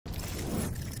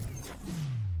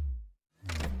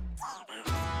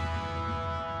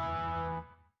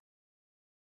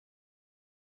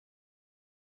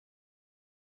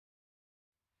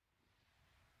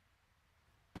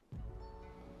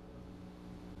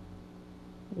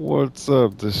What's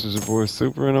up? This is your boy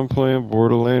Super, and I'm playing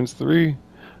Borderlands 3.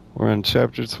 We're on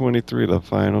Chapter 23, the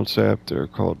final chapter,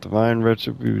 called Divine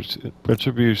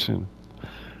Retribution.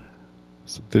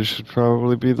 So this should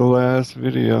probably be the last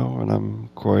video, and I'm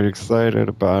quite excited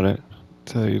about it,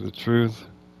 to tell you the truth.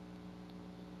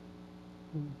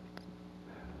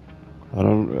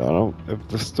 If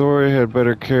the story had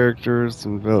better characters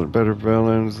and better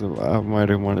villains, I might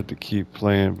have wanted to keep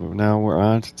playing, but now we're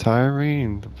on to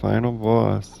Tyrene, the final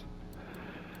boss.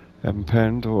 And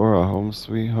Pandora, home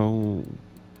sweet home.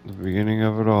 The beginning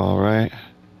of it all, right?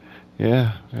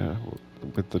 Yeah.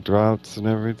 With the droughts and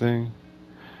everything.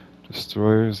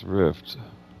 Destroyer's Rift.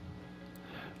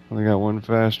 Only got one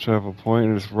fast travel point,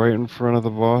 and it's right in front of the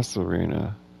boss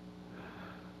arena.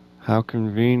 How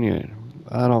convenient.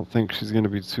 I don't think she's going to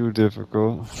be too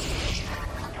difficult.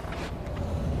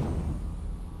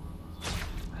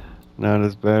 Not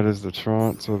as bad as the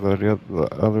Trance or the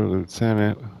other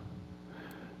lieutenant.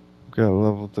 Got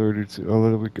level 32. Oh,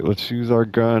 let's use our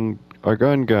gun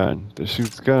that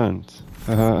shoots guns.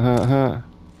 Ha ha ha ha.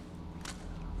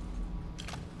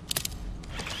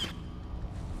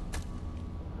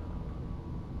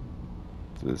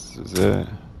 This is it.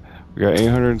 We got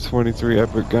 823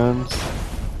 epic guns.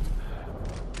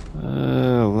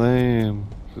 Lame.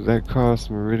 Does that cost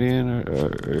Meridian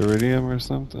or Iridium or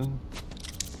something?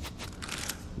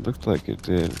 Looked like it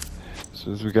did.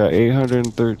 So we got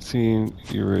 813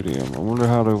 Iridium. I wonder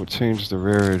how to change the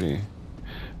rarity.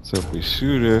 So if we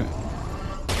shoot it,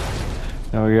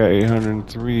 now we got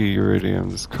 803 Iridium.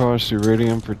 This costs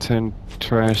Iridium for 10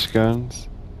 trash guns.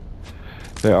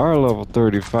 They are level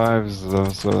 35s though,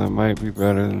 so that might be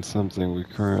better than something we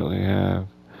currently have.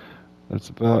 That's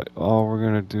about all we're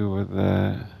gonna do with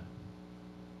that.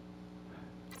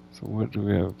 So what do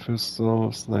we have?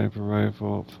 Pistol, sniper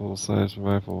rifle, full-size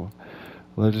rifle,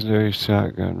 legendary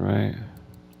shotgun, right?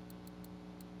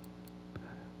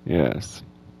 Yes.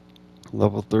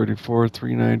 Level 34,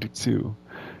 392.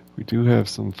 We do have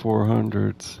some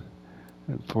 400s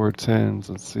and 410s.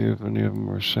 Let's see if any of them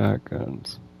are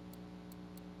shotguns.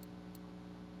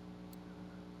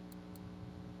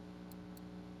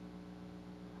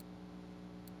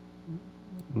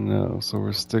 No, so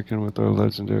we're sticking with our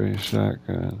legendary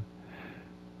shotgun.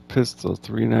 Pistol,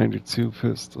 392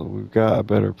 pistol. We've got a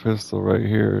better pistol right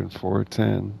here in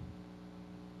 410.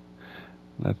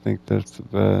 And I think that's the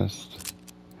best.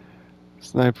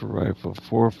 Sniper rifle,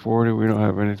 440. We don't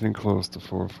have anything close to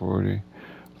 440.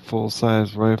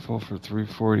 Full-size rifle for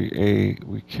 348.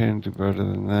 We can do better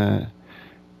than that.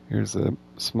 Here's a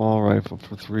small rifle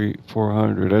for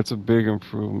 400. That's a big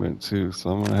improvement too,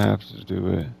 so I'm gonna have to do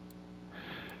it.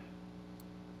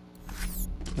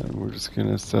 And we're just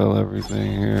gonna sell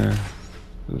everything here.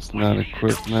 It's not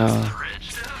equipped now.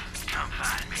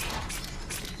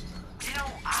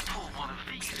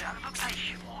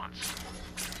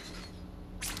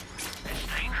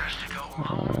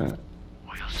 Alright.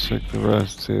 Check the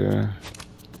rest here.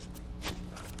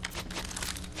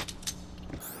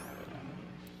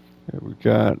 We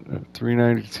got a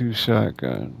 392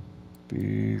 shotgun.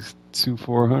 These two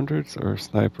 400s are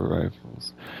sniper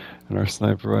rifles. And our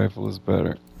sniper rifle is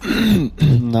better.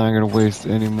 Not gonna waste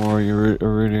any more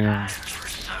iridium.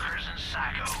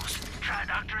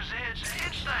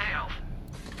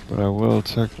 But I will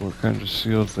check what kind of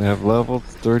shields they have. Level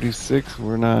 36,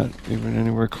 we're not even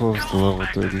anywhere close to level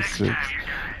 36.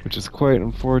 Which is quite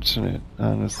unfortunate,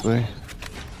 honestly.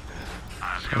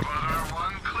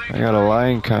 I got a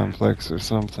lion complex or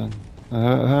something.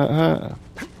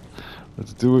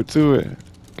 Let's do it to it.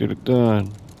 Get it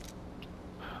done.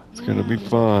 It's gonna be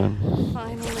fun.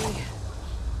 Finally.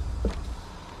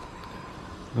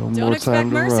 No Don't more expect time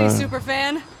to mercy, run.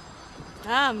 superfan.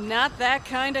 I'm not that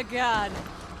kind of god.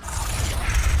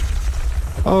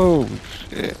 Oh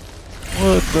shit!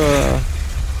 What the?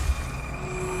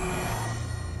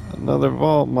 Another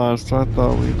vault monster. I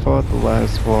thought we fought the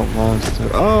last vault monster.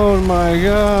 Oh my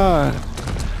god!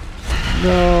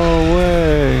 No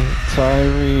way!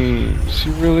 Tyrene. She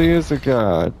really is a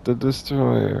god. The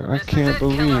destroyer. I can't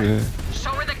believe it.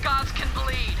 Show her the gods can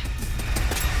bleed.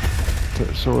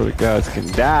 Show her the gods can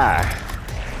die.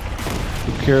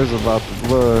 Who cares about the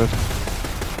blood?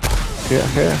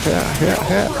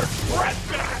 Yeah.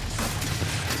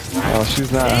 Oh,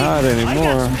 she's not hot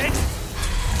anymore.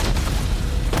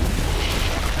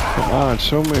 Come on,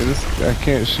 show me this. I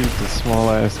can't shoot the small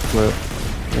ass clip.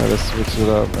 Gotta switch it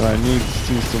up. And I need to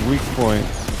see some weak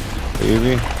points,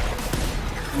 baby.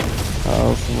 How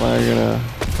else am I gonna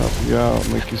help you out,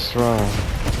 make you strong?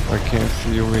 I can't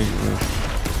see your weakness.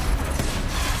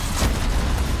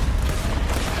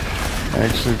 I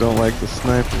actually don't like the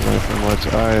sniper rifle much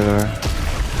either.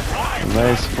 A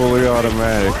nice fully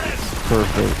automatic. It's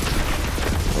perfect.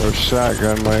 Or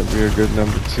shotgun might be a good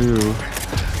number 2.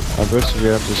 I bet you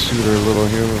have to shoot her little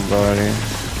human body.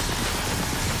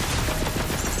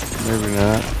 Maybe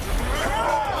not.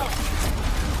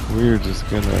 We're just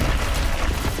gonna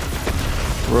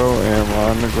throw ammo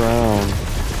on the ground.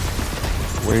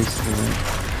 Wasting it.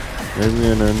 Maybe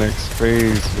in our next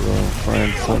phase we'll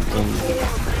find something to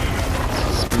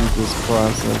speed this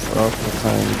process up the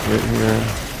time we get here.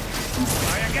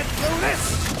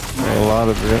 A lot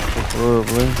of it,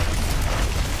 preferably.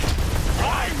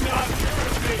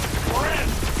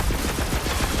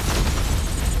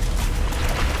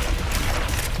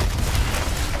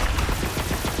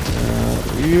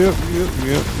 Yep.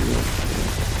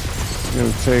 It's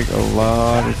gonna take a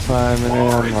lot of time and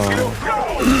ammo.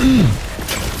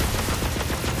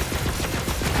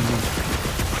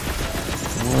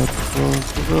 What's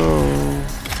supposed to go?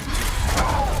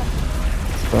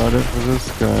 About it for this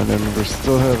gun, and we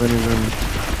still haven't even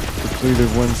completed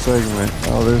one segment.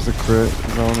 Oh, there's a crit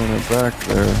zone in the back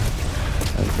there.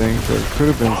 I think there could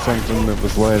have been something that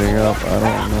was lighting up. I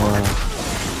don't know.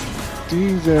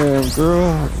 Damn,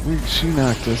 girl. She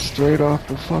knocked us straight off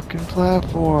the fucking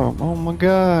platform. Oh my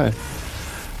god.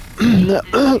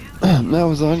 That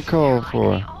was uncalled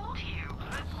for.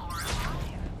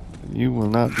 You will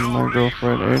not be my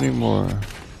girlfriend anymore.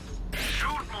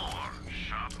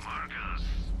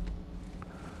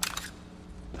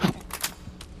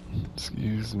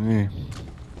 Excuse me.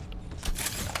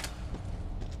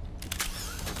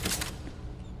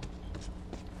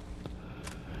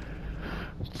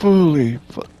 Fully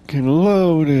fucking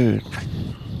loaded.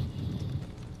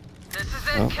 This is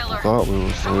it, killer. I thought we were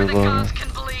fully loaded.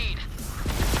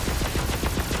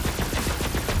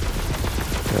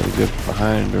 Gotta get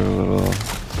behind her little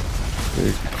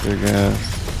big ass.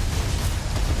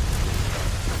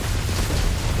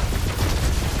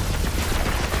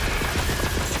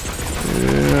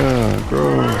 Yeah,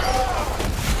 gross.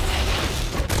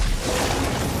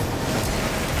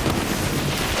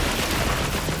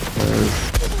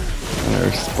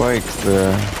 There's spikes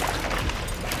there.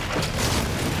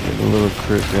 Get a little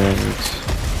crit damage.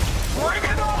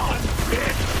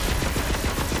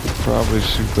 Probably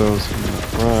shoot those from the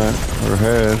front, her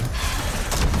head.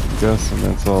 I'm guessing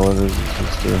that's all it is, it's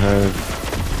just her head.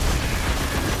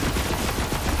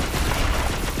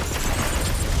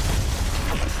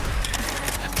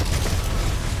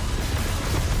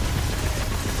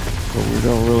 But we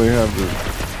don't really have the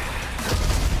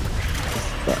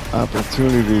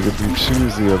opportunity to be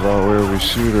choosy about where we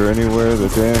shoot her. Anywhere the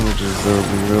damage is there,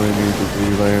 we really need to be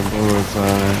laying bullets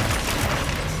on it.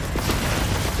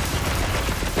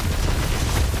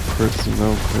 Crits and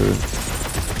no crits.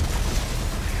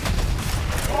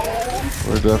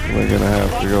 We're definitely gonna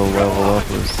have to go level up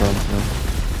or something.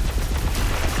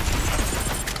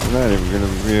 We're not even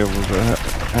gonna be able to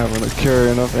having to carry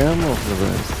enough ammo for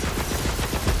this.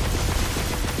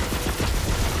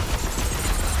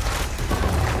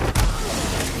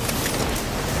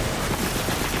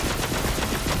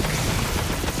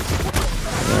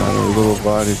 Yeah, the little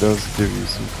body does give you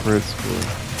some crits, but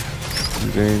it's too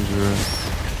dangerous.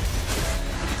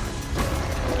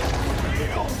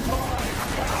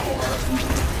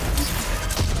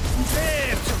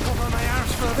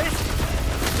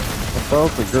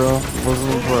 About the girl,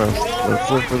 wasn't impressed.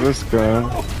 That's it for this gun.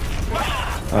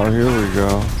 Oh, here we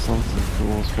go. Something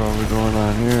cool's probably going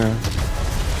on here.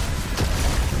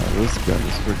 Oh, this gun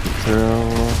is freaking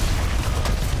terrible.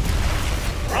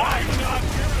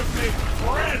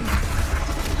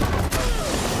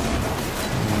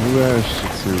 Who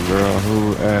asked you to, girl? Who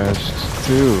asked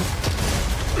you to?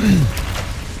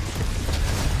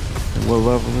 What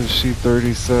level is she?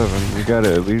 37. We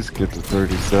gotta at least get to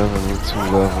 37. We're 2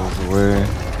 levels away.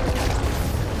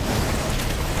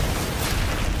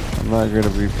 I'm not gonna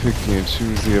be picky and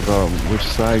choosy about which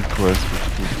side quest we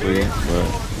complete, but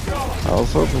I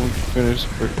was hoping we could finish the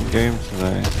freaking game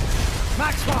tonight.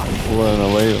 I'm pulling a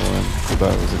late one because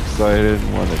I was excited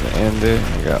and wanted to end it.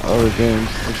 I got other games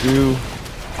to do.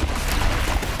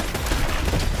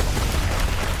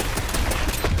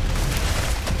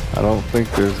 I don't think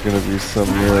there's going to be some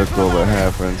miracle that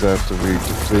happens after we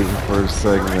complete the first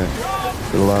segment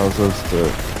that allows us to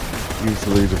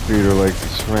easily defeat her like the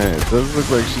Trent. It does look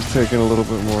like she's taking a little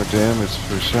bit more damage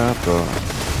per shot though.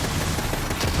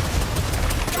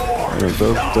 And it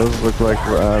does look like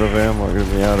we're out of ammo. We're going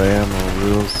to be out of ammo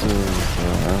real soon, so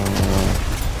I don't know.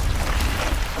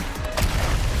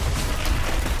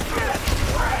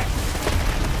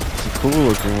 It's a cool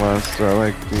looking monster. I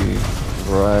like the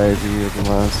variety of the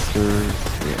monsters,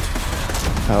 the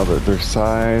how their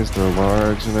size, they're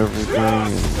large and everything,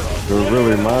 and they're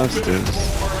really monsters.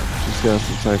 She's got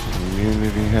some type of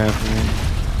immunity happening.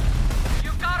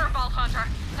 You've got her, Vault Hunter.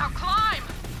 Now climb!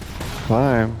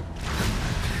 Climb?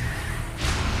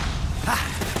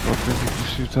 What the heck is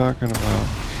she talking about?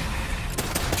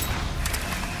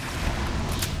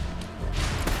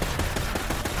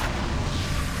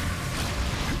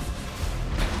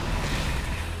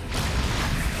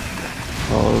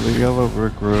 Follow the yellow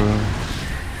brick road.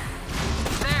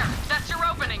 There, that's your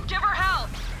opening. Give her help.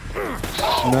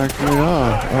 She knocked me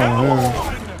off. Oh, there.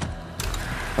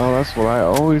 Oh, that's what I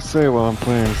always say while I'm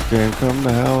playing this game. Come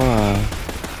the hell on.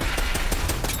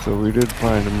 So we did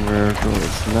find a miracle.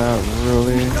 It's not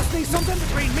really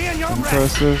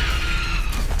impressive.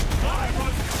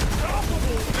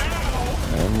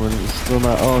 And we're still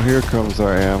not. Oh, here comes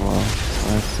our ammo.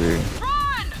 I see.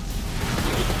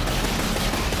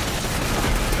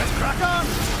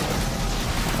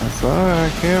 That's alright, I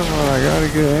can't run. I gotta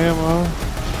get ammo.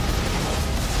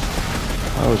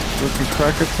 I was freaking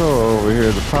Krakatoa over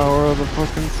here. The power of the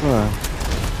fucking sun.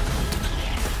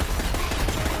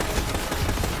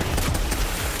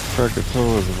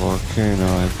 Krakatoa is a volcano,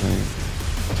 I think.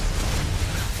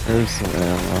 There's some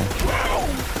ammo.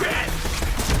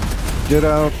 Get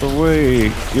out the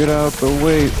way! Get out the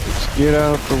way! Bitch. Get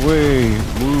out the way!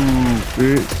 Move,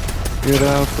 bitch! Get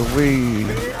out the way!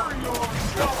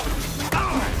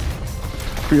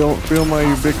 Feel my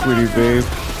ubiquity, babe.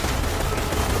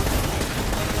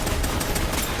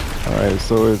 Alright,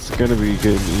 so it's gonna be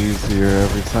getting easier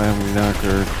every time we knock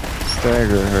her,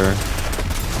 stagger her.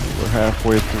 We're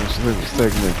halfway through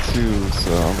segment 2,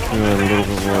 so I'm feeling a little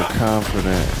bit more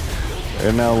confident.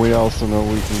 And now we also know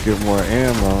we can get more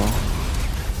ammo.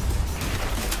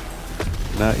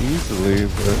 Not easily,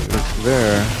 but it's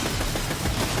there.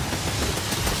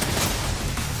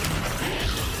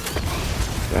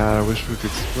 God, I wish we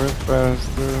could sprint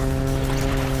faster.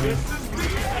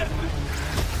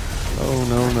 Oh,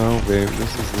 no, babe.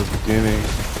 This is the beginning.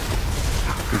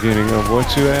 Beginning of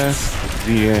what you asked?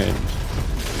 The end.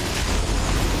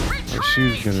 Oh,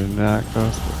 she's gonna knock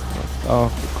us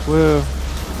off the cliff.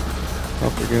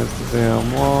 Up against the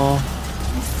damn wall.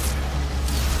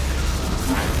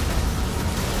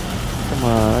 Come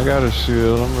on, I got a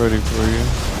shield. I'm ready for you.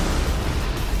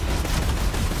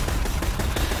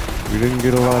 We didn't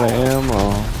get a lot of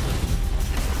ammo.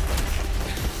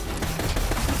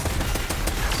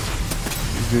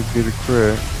 We did get a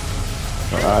crit.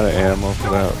 We're out of ammo for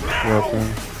that weapon.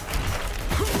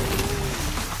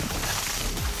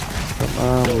 Come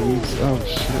on, we need. Oh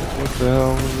shit, what the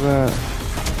hell was that?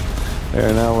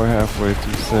 There, now we're halfway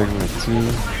through segment 2.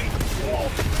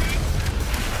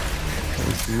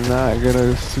 It's not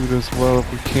gonna suit us well if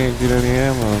we can't get any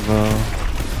ammo though.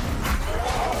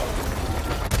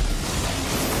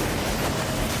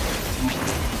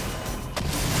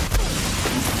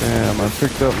 Damn, I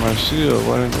picked up my shield.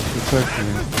 Why didn't it protect me?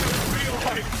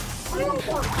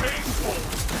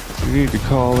 You need to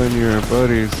call in your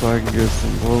buddies so I can get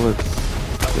some bullets.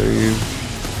 There you.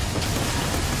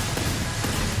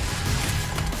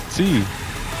 See,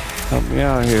 help me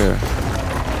out here.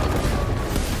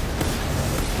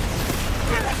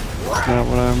 That's not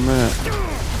what I meant.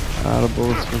 Out of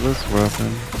bullets for this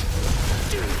weapon.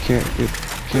 Can't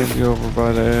be over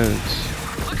by the edge.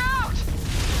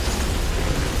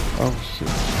 Oh shit.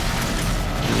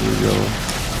 Here we go.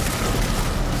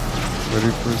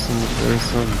 Ready for there's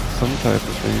some type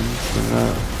of things. They're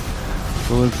not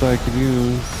bullets I can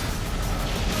use.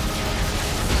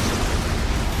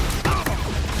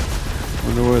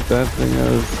 Wonder what that thing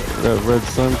is. That red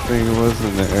sun thing was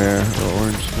in the air. The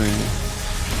orange thing.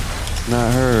 It's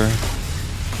not her.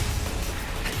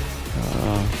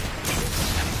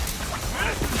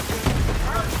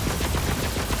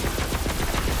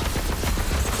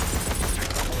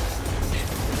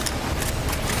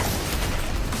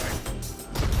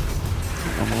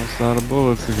 Almost out of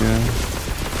bullets again.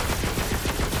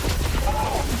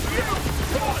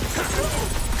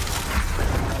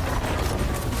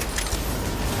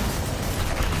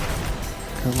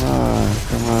 Come on.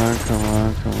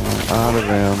 Out of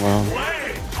ammo.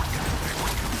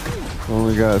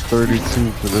 Only got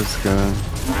 32 for this gun.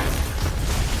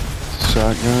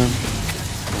 Shotgun.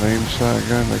 Lame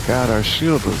shotgun. My God, our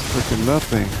shield was freaking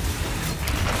nothing.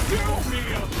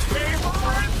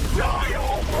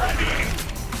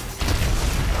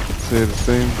 Say the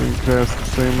same thing past the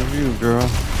same of you, girl.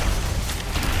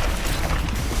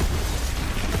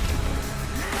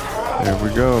 There we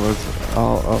go. Let's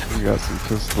all up. We got some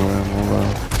pistol ammo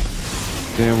left.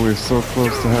 Damn, we're so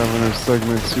close to having our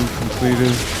segment 2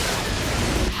 completed.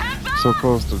 So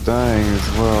close to dying as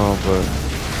well, but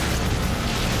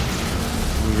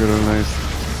we get a nice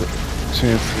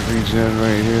chance to regen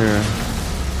right here.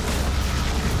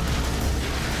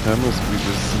 That must be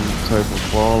just some type of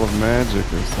ball of magic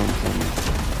or something.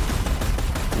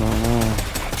 I don't know.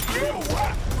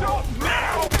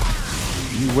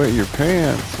 You wet your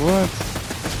pants, what?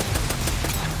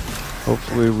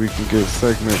 Hopefully we can get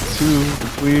segment 2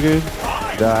 depleted,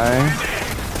 die,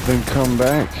 then come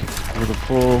back with a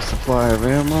full supply of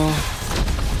ammo,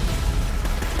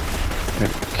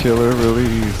 and kill her really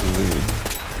easily.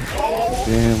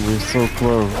 Damn, we're so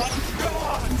close.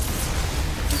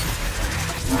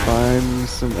 Find me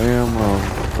some ammo,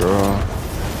 girl.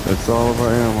 That's all of our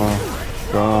ammo.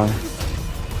 Gone.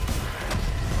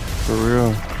 For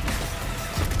real.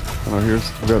 Oh, we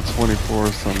got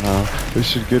 24 somehow. This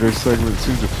should get our segment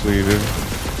 2 depleted.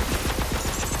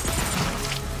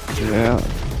 Yeah.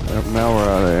 Now we're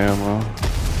out of ammo.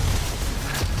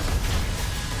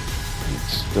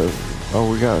 Oh,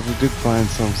 we did find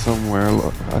some somewhere.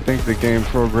 I think the game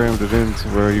programmed it into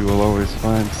where you will always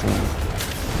find some.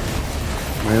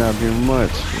 May not be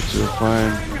much, but you'll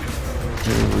find.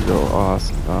 Here we go.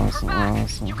 Awesome, awesome,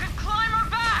 awesome. You can climb her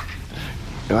back.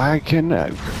 I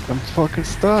cannot. I'm fucking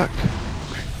stuck.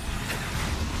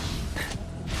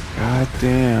 God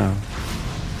damn.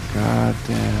 God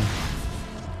damn.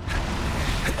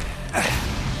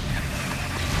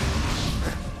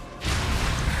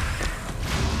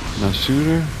 Now shoot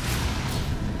her.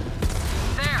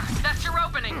 There, that's your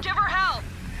opening. Give her hell.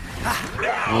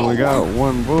 Only got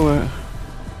one bullet.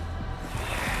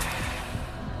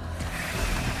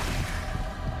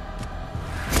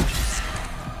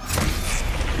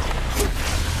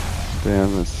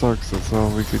 Damn, that sucks. That's all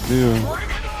we could do.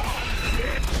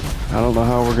 I don't know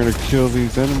how we're gonna kill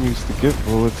these enemies to get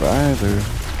bullets either.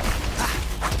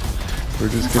 We're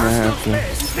just gonna have to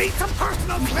see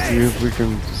if we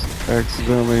can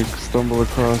accidentally stumble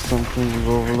across something we've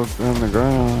overlooked on the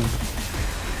ground.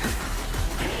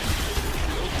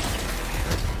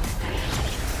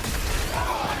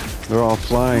 They're all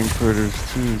flying critters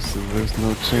too, so there's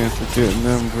no chance of getting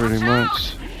them pretty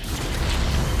much.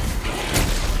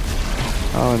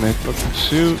 Oh, and they fucking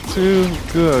shoot too?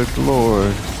 Good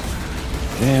lord.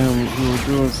 Damn, we were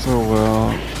doing so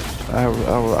well.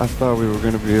 I thought we were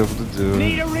going to be able to do it.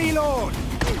 Need a reload!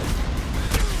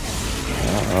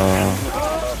 Uh-oh.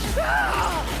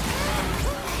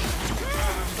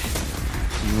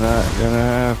 Not gonna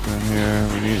happen here.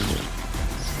 We need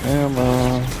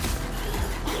ammo.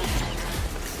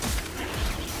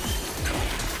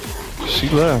 She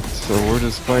left, so we're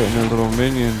just fighting her little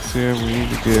minions here. We need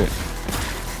to get some.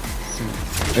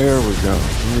 There we go.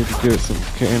 We need to get some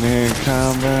hand-to-hand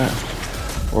combat.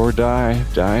 Or die.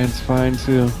 Dying's fine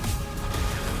too.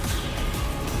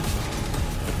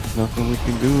 Nothing we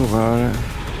can do about it.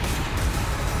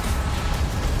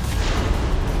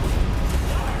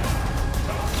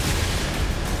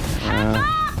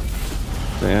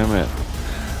 Damn it.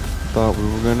 Thought we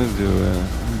were gonna do it.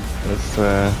 That's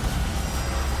sad.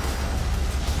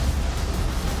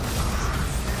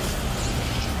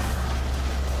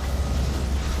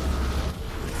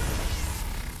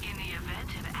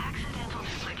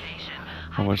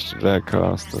 How much did that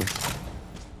cost us?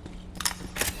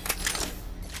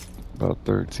 About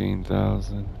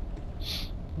 13,000.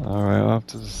 Alright, off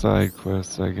to the side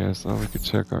quests, I guess. Oh, we could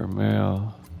check our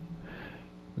mail.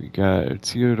 We got a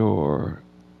Theodore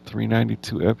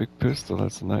 392 Epic Pistol,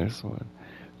 that's a nice one.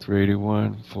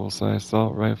 381 full-size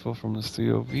assault rifle from the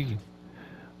COV.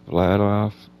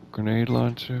 Vladoff grenade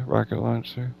launcher, rocket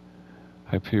launcher.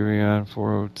 Hyperion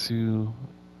 402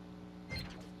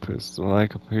 pistol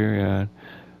like Hyperion.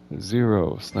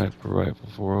 0 sniper rifle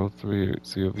 403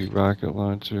 COV rocket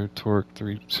launcher. Torque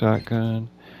 3 shotgun.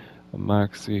 A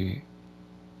Moxie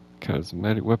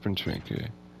cosmetic weapon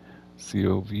trinket.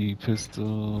 COV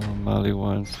pistol, Molly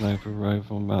 1 sniper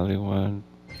rifle, Molly 1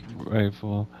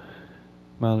 rifle,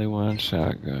 Molly 1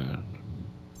 shotgun.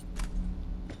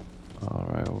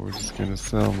 Alright, well, we're just gonna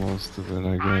sell most of it,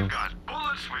 I guess. Got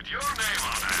bullets with your name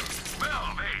on them.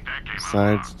 Well, mate, that came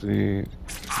Besides the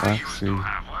Moxie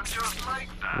have one just like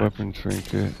that. weapon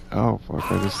trinket. Oh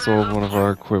fuck, I just sold one of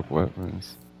our equipped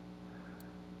weapons.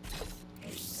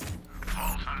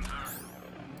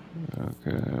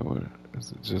 Okay, what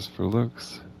is it, just for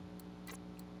looks?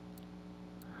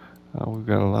 Oh, we've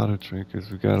got a lot of trinkets.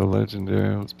 We got a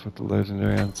legendary. Let's put the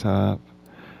legendary on top.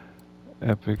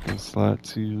 Epic in slot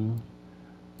 2.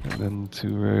 And then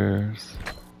 2 rares.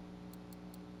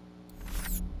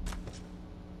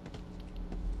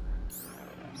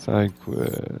 Side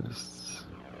quests.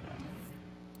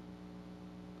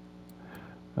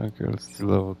 Okay, let's do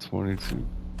level 22.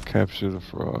 Capture the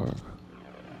frog.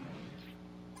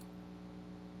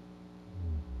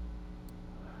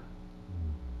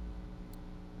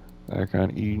 Back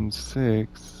on Eden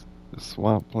 6, the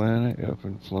swamp planet up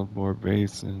in Floodmore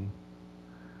Basin.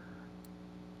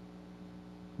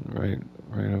 Right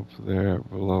up there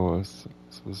below us.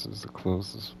 So this is the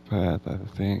closest path, I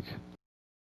think.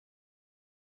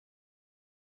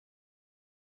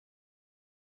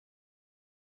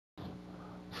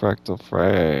 Fractal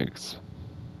frags.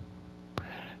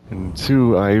 And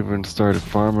 2, I even started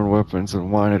farming weapons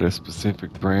and wanted a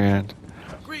specific brand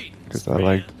because I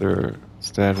liked their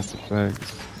status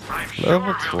effects.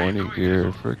 Level 20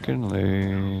 gear, freaking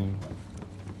lame.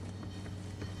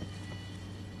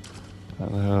 How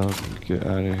the hell do we get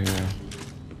out of here?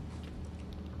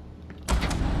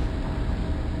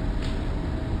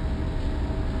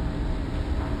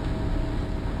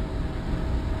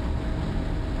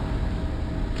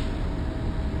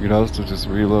 You could also just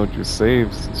reload your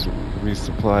saves and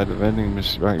resupply the vending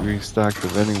machine, right? Restock the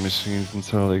vending machines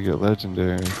until they get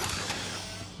legendary.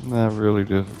 Not really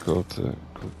difficult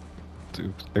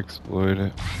to exploit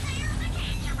it.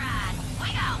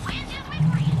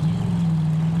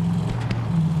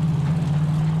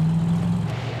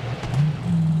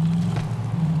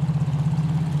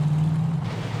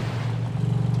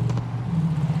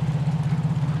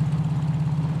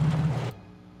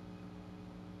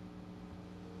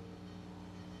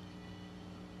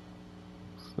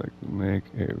 Looks like we make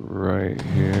it right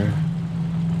here.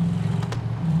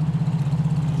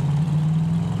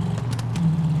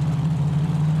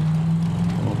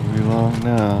 Won't be long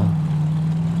now.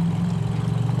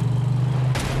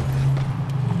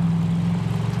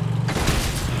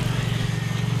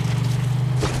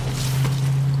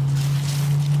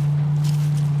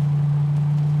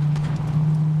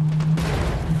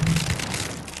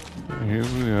 Here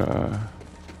we are.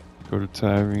 Go to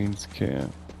Tyrene's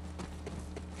camp.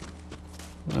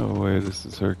 No way, this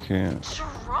is her camp.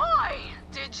 Troy!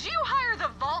 Did you hire the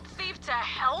vault thief to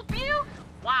help you?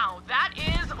 Wow, that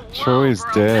is low, Troy's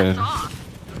bro. dead. That's off.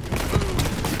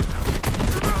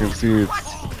 You can see it's...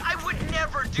 I would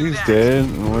never do He's that. dead,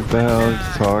 and what the hell,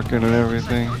 he's talking and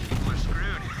everything.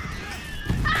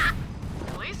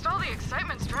 At least all the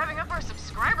excitement's driving up our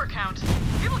subscriber count.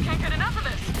 People can't get enough of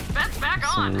this. Bet's back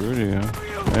on. Some Rudio.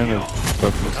 And a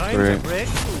fucking spray.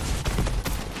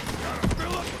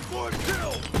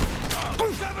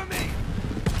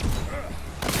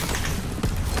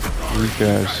 Weak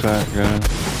ass shotgun.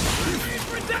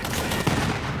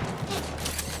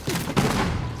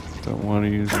 Don't want to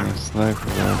use my sniper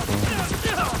rifle.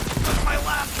 My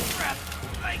last breath,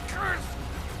 I curse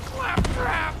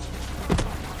claptrap.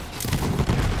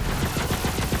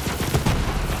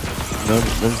 No,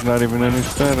 there's not even any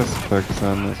status effects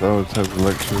on this. Oh, it has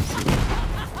electricity.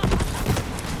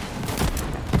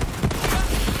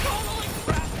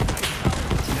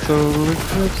 Total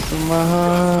eclipse in my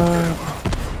heart.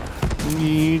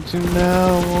 Need you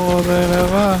now more than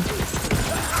ever.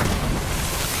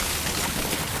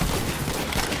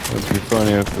 It'd be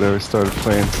funny if they started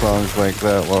playing songs like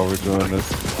that while we're doing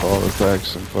this, all this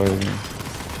action fighting.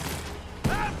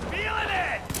 I'm feeling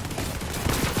it.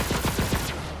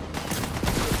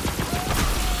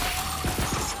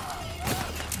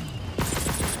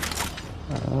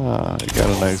 Ah, you got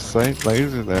a nice sight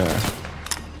laser there.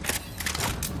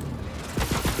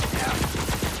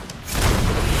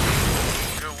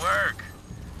 Good work.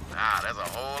 Ah, there's a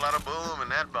whole lot of boom in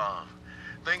that bomb.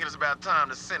 Thinking it's about time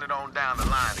to send it on down the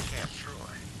line to Camp Troy.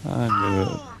 I knew it.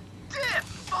 Oh, dip!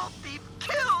 Vault Thief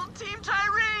killed Team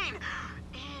Tyrene!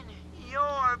 In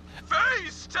your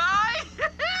face, Ty!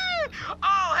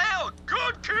 All hail,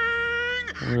 good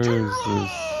king! Where is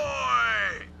this?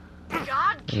 Troy!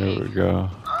 God There we King. go.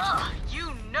 Ugh, you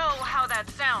know how that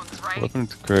sounds, right?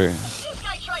 Weapons crate. This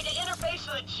guy tried to interface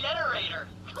with a generator.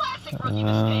 Classic rookie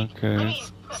mistake. Okay. I mean,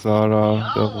 Sawed we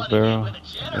off, all double wanna get barrel. with a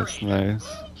That's generator. nice.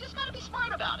 Well, you just gotta be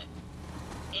smart about it.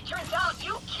 It turns out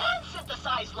you can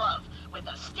synthesize love with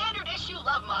a standard issue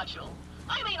love module.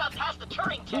 I may not pass the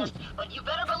Turing test, but you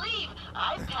better believe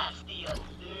I passed the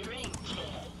alluring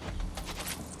test.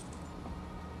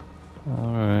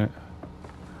 Alright.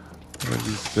 What do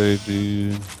you say,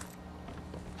 dude?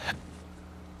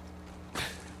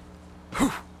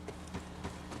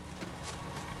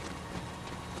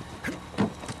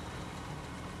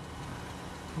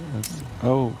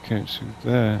 Oh, can't shoot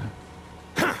that.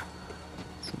 So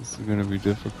this is gonna be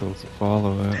difficult to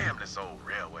follow it. Damn this old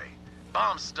railway.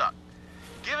 Bomb stuck.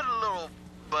 Give it a little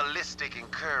ballistic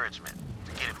encouragement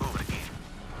to get it moving again.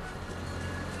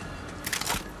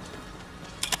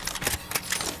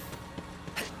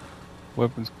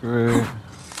 Weapons crate.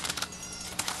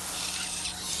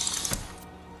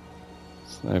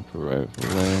 Sniper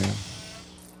rifle lane.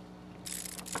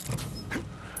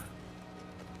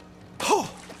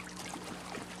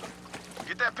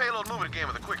 in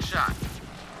with a quick shot.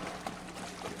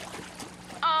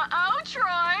 Uh-oh,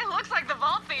 Troy. Looks like the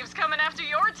Vault Thieves coming after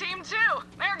your team, too.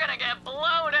 They're gonna get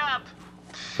blown up.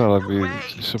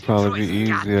 Should probably be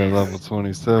easy at level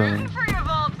 27. Rooting for your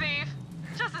Vault Thief.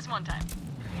 Just this one time.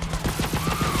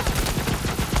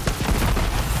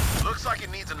 Looks like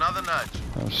it needs another nudge.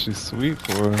 Oh, she's sweet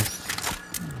for us.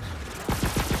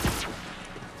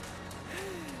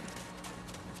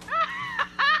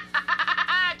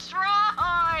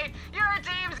 Troy! Your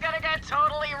team's gonna get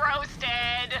totally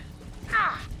roasted.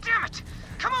 Ah, damn it!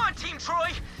 Come on, Team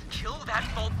Troy! Kill that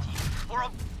Vault Thief, or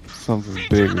I'll Something feed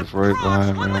big you to is the right frogs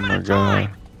behind me. one Oh limb my at a time.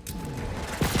 god.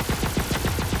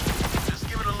 Just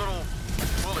give it a little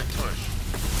bullet push.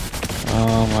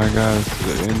 Oh my god, it's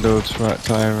the Indo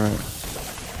Tyrant.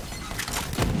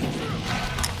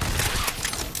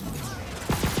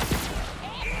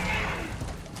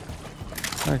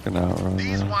 I can outrun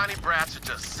These that. whiny brats are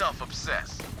just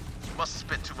self-obsessed. Must have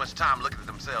spent too much time looking at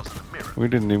themselves in the mirror. We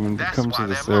didn't even That's come why to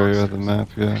this they're area of the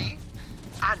monsters. map yet. Me?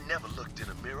 I never looked in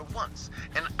a mirror once,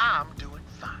 and I'm doing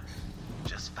fine.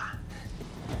 Just fine.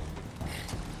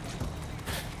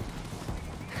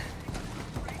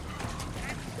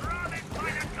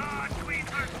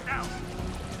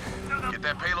 Get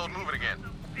that payload moving again.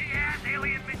 The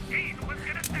alien machine was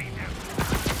gonna save them.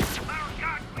 Our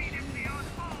God Queen is the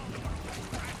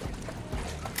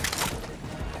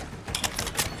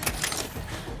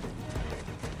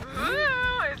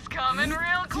Ooh, it's coming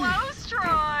real close,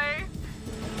 Troy.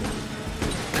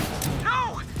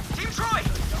 No! Team Troy!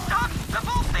 Stop the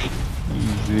Vault Thief!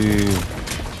 Easy.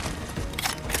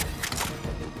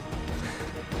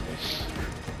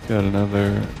 Got another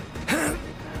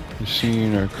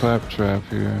machine or claptrap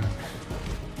here.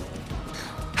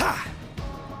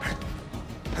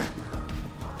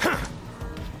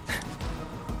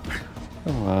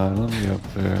 Come on, let me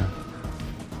up there.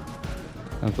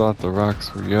 I thought the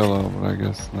rocks were yellow, but I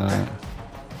guess not.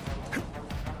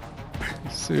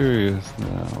 I'm serious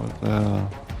now, what the hell?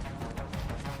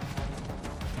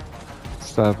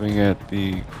 Stopping at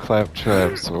the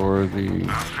claptraps or the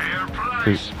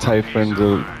Typhon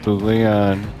de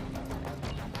Leon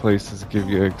places give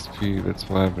you XP. That's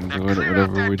why I've been Now doing it clear out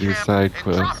whenever that we do camp side and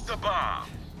drop quests. the bomb.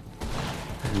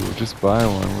 Ooh, just buy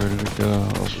one. Where did it go?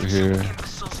 Over here.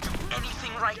 Imbeciles do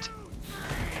anything right?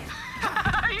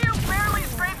 You barely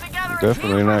scraped together a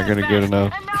Definitely team not for gonna this get match,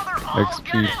 enough and now they're all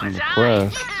XP gonna from the die.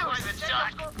 quest.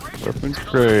 Weapons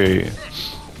crate.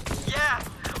 Yeah,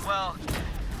 well,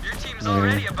 your team's Yeah.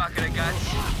 already a bucket of guts,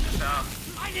 so...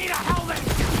 I need a helmet!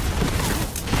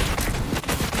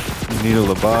 You need a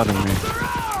lobotomy.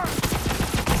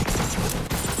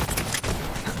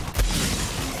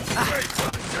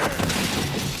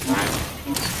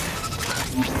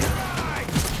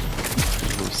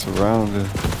 We're surrounded.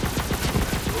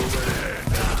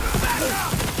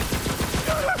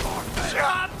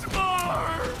 Shots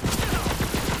more!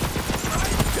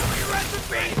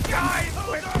 Recipe, guys,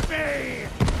 with me!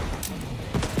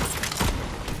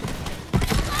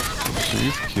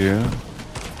 She's cute.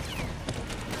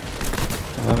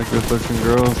 A lot of good looking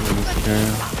girls in this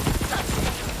game.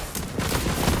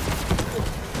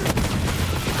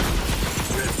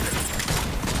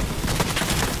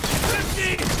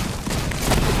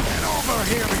 Get over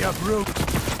here, you brute!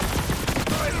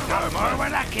 No more where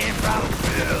that came from!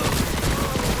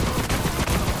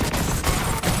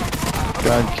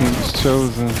 God King's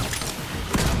chosen.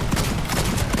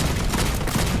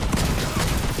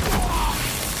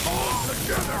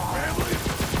 Together, family!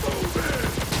 Move it!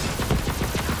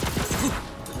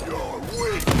 You're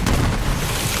weak!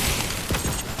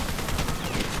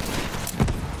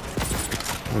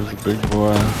 There's a big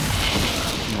boy.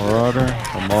 Marauder?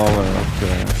 A mauler,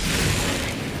 okay.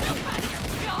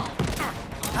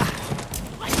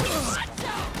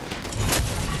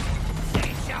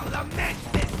 They shall lament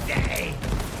this day!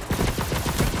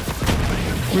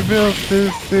 We built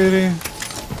this city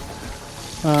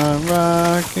on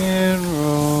rock and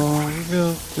roll. We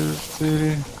built this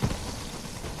city.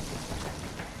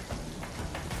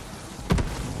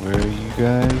 Where you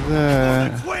guys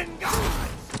at? Twin gods!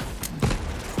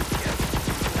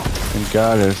 And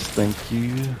goddess, thank you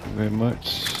very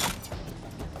much.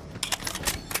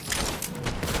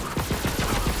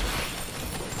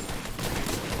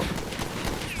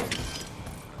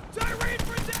 Tyrene,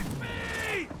 protect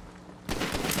me!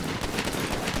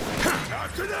 Not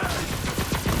today!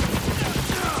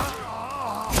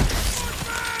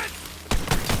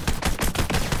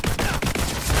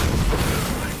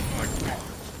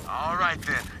 All right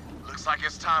then. Looks like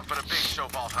it's time for the big show,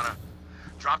 Vault Hunter.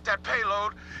 Drop that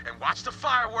payload and watch the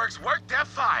fireworks work their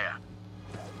fire.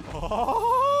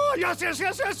 Oh, yes, yes,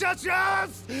 yes, yes, yes,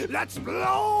 yes! Let's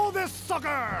blow this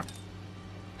sucker!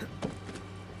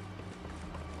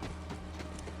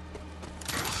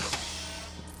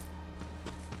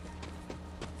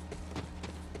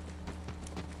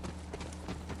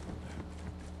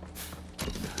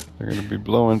 They're gonna be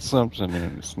blowing something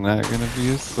and it's not gonna be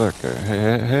a sucker.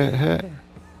 Hey, hey, hey.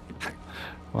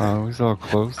 Wow, he's all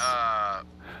close. Well,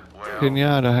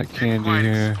 Pinata didn't candy quite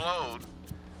here. explode,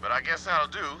 but I guess that'll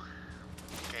do.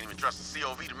 Can't even trust the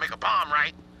COV to make a bomb,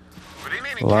 right? But in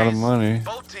any A lot of case, money.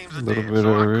 both teams A are little dead, bit so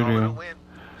of I call it a iridium. win.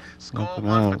 Score Nothing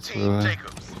one for else, Team really.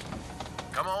 Jacobs.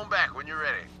 Come on back when you're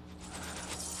ready.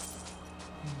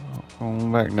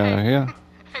 Going back now here.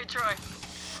 Hey, Troy.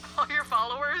 All your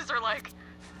followers are like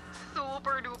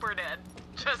super duper dead.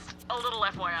 Just a little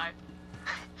FYI.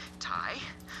 Ty,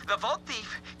 the Vault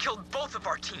Thief killed both of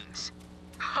our teams.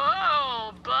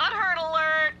 Oh, butthurt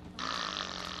alert!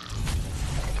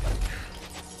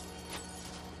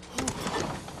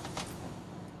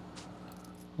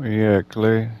 Where you at,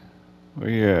 Clay? Where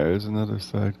you at? There's another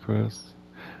side quest.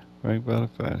 Right by the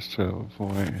fast travel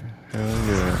point. Hell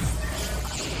yeah.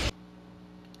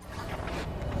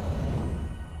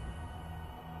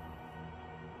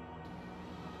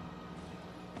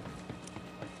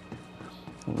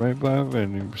 Right by a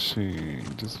vending machine.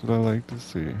 Just what I like to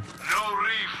see. No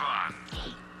refund.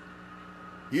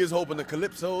 He is hoping the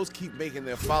Calypsos keep making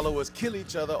their followers kill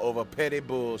each other over petty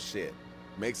bullshit.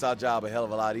 Makes our job a hell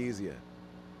of a lot easier.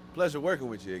 Pleasure working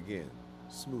with you again,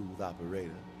 smooth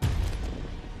operator.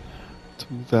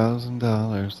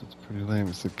 $2,000. That's pretty lame.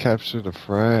 It's a capture the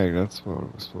frag. That's what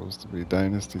it was supposed to be.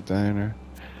 Dynasty Diner.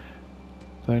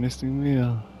 Dynasty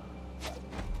meal.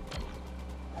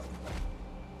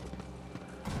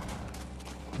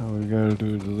 All we gotta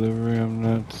do is delivery. I'm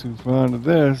not too fond of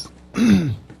this.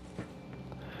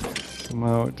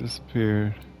 Somehow it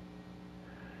disappeared.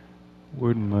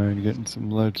 Wouldn't mind getting some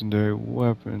legendary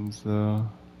weapons though.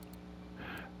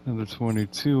 Another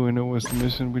 22, and it was the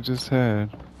mission we just had.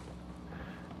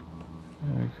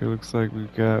 Okay, looks like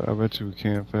we've got. I bet you we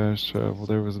can't fast travel.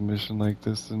 There was a mission like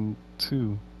this in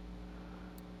 2.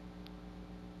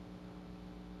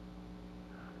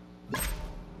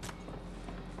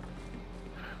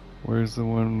 Where's the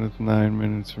one with 9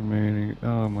 minutes remaining?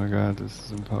 Oh my god, this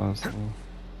is impossible.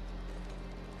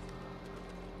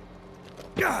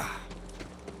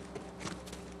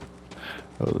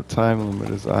 Oh, the time limit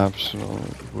is optional.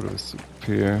 It would have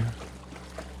appear.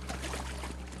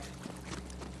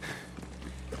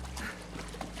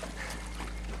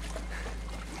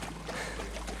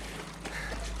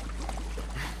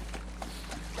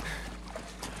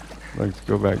 I'd like to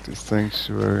go back to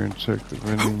Sanctuary and check the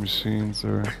vending machines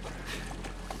or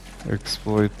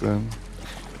exploit them.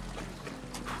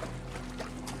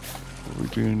 We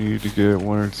do need to get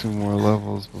 1 or 2 more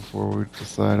levels before we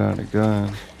decide on a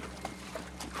gun.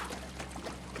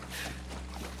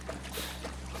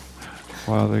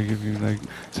 Wow, they give you like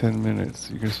 10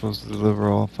 minutes. You're supposed to deliver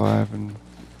all 5 in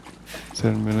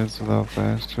 10 minutes without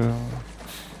fast travel.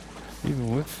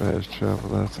 Even with fast travel,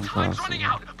 that's impossible. Time's running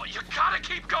out, but you gotta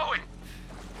keep going.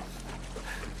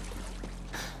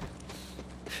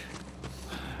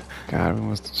 God, we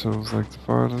must have chose like the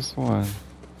farthest one.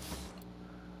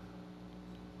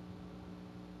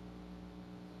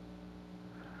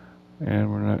 And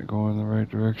we're not going the right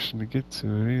direction to get to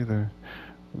it either.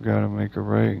 We gotta make a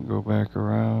right and go back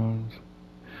around.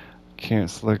 Can't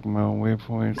select my own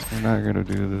waypoints. We're not gonna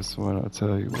do this one, I'll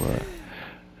tell you what.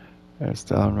 That's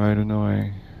downright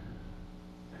annoying.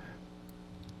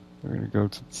 We're gonna go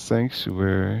to the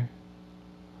Sanctuary.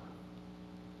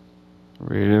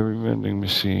 Raid every vending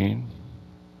machine.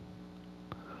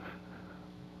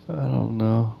 I don't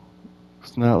know.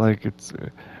 It's not like it's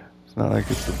a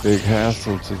big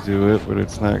hassle to do it, but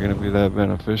it's not going to be that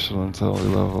beneficial until we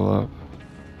level up.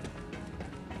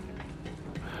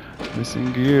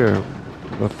 Missing gear.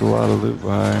 Left a lot of loot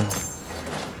behind.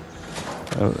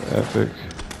 Oh, epic.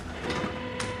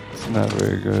 It's not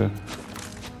very good.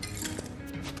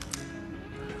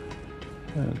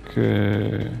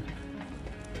 Okay.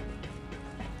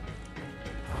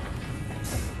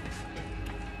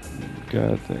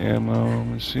 Got the ammo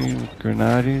machine with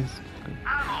grenades.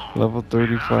 Level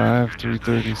 35,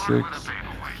 336.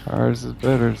 Ours is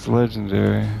better, it's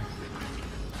legendary.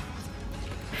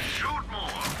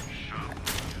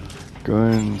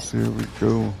 Guns, here we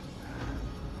go.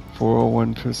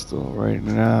 401 pistol. Right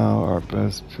now, our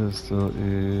best pistol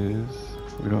is...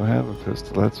 We don't have a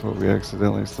pistol, that's what we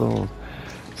accidentally sold.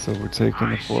 So we're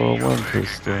taking the 401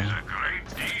 pistol.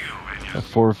 A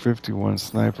 451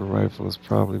 sniper rifle is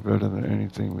probably better than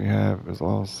anything we have is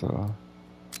also.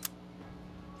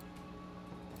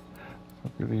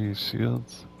 at these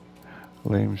shields.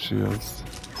 Lame shields.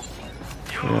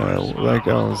 Yeah, like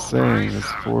I was saying,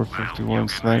 it's 451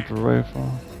 sniper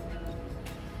rifle.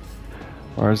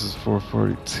 Ours is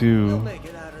 442.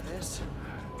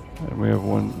 And we have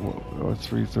one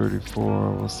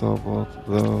 334. We'll sell both of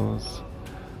those.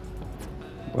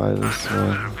 Buy this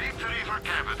one.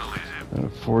 And a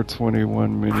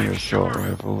 421 mini assault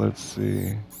rifle. Let's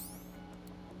see.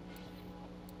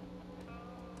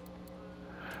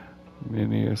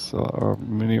 Mini assault or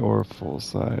mini or full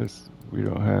size. We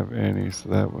don't have any, so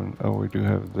that one. Oh, we do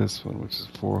have this one, which is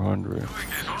 400.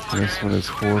 And this one is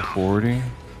 440.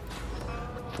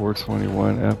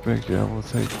 421 epic. Yeah, we'll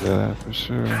take that for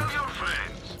sure.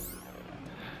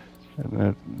 And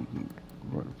that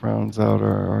rounds out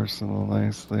our arsenal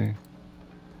nicely.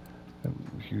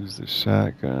 And use the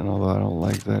shotgun, although I don't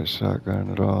like that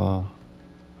shotgun at all.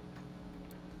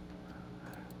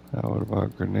 Now what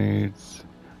about grenades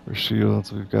or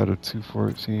shields? We've got a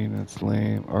 214. It's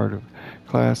lame. Art of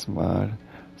class mod.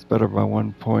 It's better by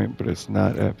 1 point, but it's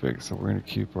not epic, so we're gonna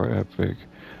keep our epic.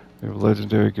 We have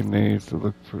legendary grenades that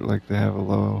look like they have a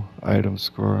low item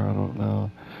score. I don't know.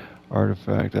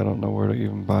 Artifact. I don't know where to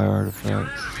even buy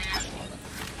artifacts.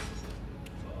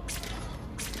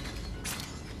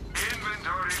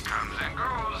 Inventory comes and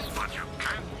goes, but you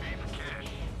can't beat cash.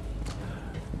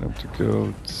 I have to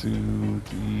go to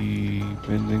the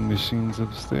vending machines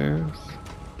upstairs.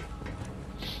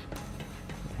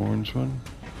 Orange one.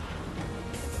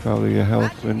 Probably a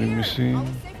health vending machine.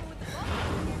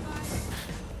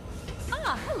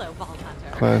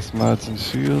 Class mods and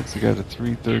shields. You got a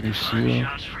 330 shield.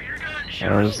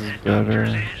 Ours is better.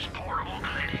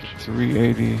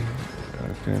 380.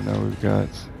 Okay, now we've got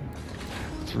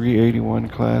 381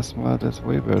 class mod. That's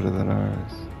way better than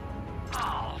ours.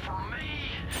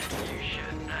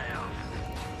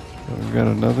 So we've got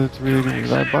another 380.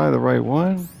 Did I buy the right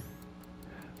one?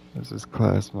 This is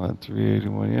class mod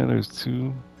 381. Yeah, there's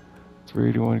two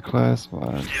 381 class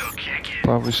mods.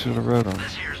 Probably should have read them.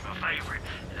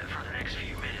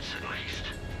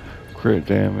 Crit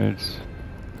damage.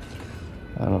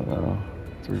 I don't know.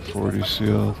 340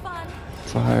 shield.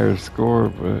 It's a higher score,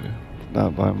 but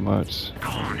not by much.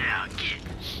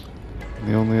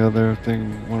 The only other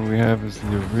one we have is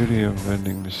the Iridium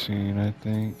vending machine, I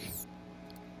think.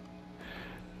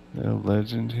 No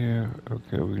legend here.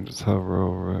 Okay, we can just hover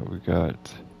over it. We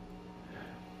got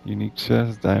unique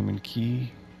chest, diamond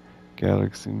key,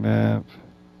 galaxy map,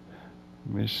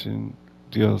 mission,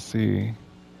 DLC.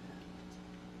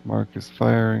 Marcus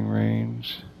firing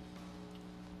range,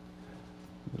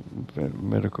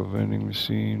 medical vending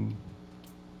machine,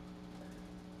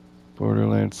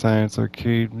 Borderlands science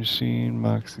arcade machine,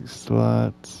 Moxie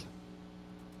slots,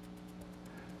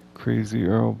 Crazy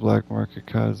Earl black market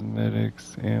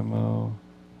cosmetics, ammo,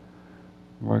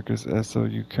 Marcus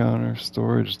SOU counter,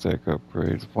 storage deck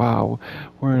upgrades. Wow,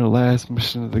 we're in the last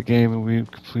mission of the game and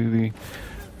we've completely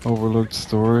overlooked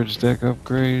storage deck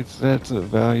upgrades. That's a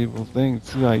valuable thing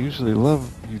too. I usually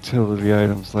love utility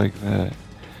items like that.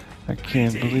 I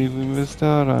can't believe we missed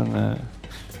out on that.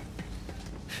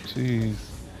 Jeez.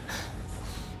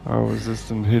 Or was this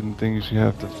some hidden things you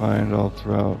have to find all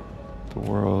throughout the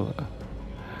world?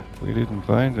 We didn't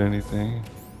find anything.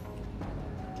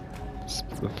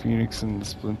 The Phoenix and the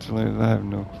Splinter Layers, I have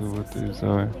no clue what these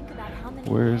are.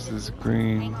 Where is this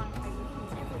green?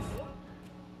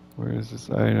 Where is this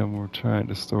item? We're trying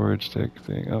to storage deck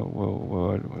thing. Oh,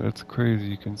 whoa, that's crazy.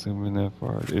 You can zoom in that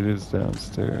far. It is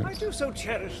downstairs. I do so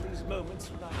cherish these moments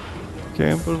when I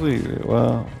can't believe it.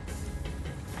 Well,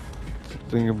 the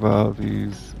thing about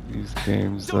these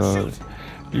games, though,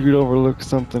 you could overlook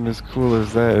something as cool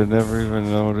as that and never even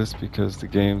notice because the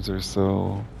games are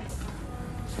so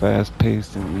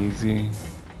fast-paced and easy.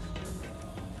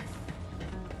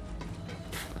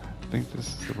 I think this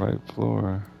is the right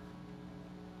floor.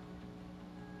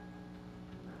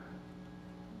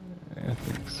 I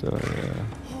think so, yeah.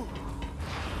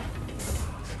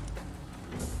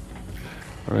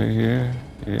 Right here?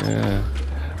 Yeah.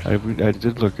 I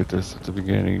did look at this at the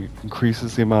beginning. It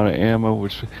increases the amount of ammo,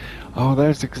 which... Oh,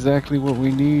 that's exactly what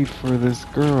we need for this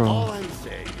girl. All I'm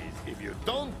saying is, if you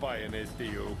don't buy an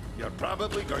SDU, you're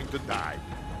probably going to die.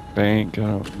 Bank, I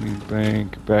don't need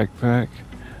bank. Backpack.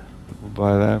 We'll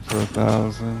buy that for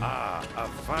 1,000. Ah, a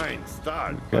fine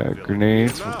start. We got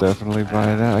grenades, we'll definitely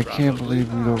buy that. I can't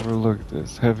believe we'd overlook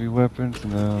this. Heavy weapons,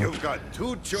 no. You've got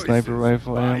two choices. Sniper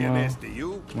rifle buy ammo, an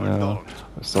SDU or no. don't.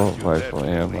 Assault You rifle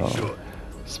definitely ammo, should.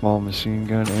 small machine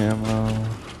gun ammo,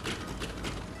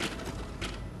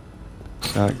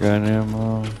 shotgun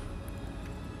ammo,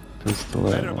 Pistol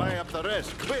Better buy ammo. up the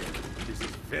rest, quick. This is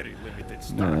very limited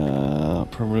stock. Nah.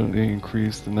 Permanently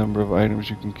increase the number of items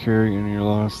you can carry in your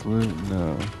lost loot?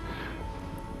 No.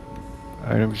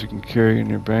 Items you can carry in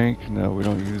your bank? No, we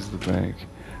don't use the bank.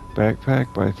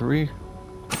 Backpack by 3?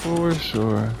 For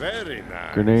sure. Very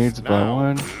nice. Grenades by Now,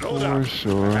 1? load For up.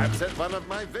 sure. Perhaps at one of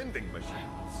my vending machines.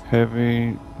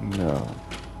 Heavy? No.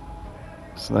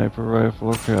 Sniper rifle?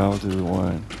 Okay, I'll do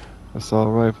 1. Assault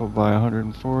rifle by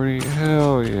 140?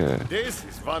 Hell yeah. This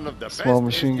is one of the Small best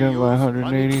machine gun by SKUs 180?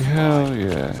 money can Hell buy.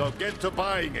 yeah. So get to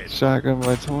buying it. Shotgun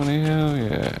by 20? Hell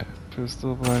yeah.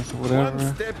 Pistol by One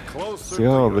whatever. step closer See, to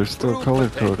oh, your they're still true color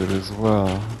potential. coded as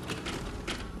well.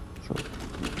 So,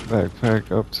 backpack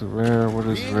up to rare. What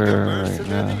is Being rare a right mercenary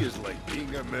now? is like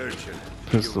being a merchant.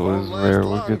 Pistol You is won't rare. last We'll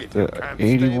long get if you the can't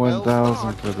stay 81,000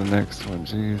 well for the next one.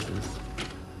 Jesus.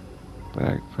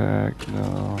 Backpack,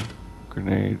 no.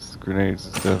 Grenades. Grenades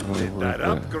is definitely With worth that it.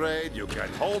 upgrade, you can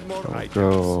hold more I'll items.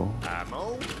 go.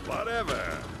 Ammo,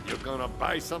 whatever. You're gonna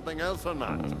buy something else or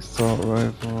not? Assault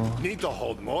rifle. Need to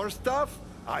hold more stuff?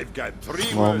 I've got 3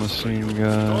 Small words for machine you.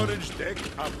 gun. Storage deck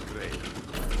upgrade.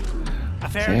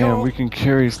 Damn, we can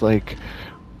carry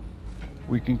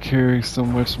so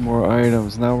much more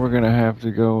items. Now we're gonna have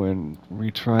to go and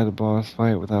retry the boss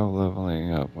fight without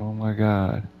leveling up. Oh my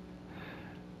god.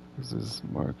 This is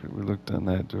market. We looked in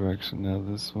that direction. Now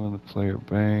this one, the player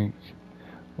bank,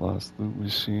 lost loot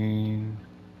machine,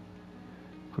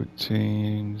 quick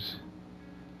change,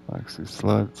 Oxy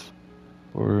sluts,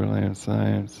 Borderlands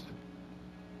science,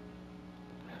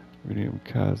 medium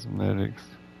cosmetics.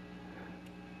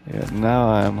 Yeah, now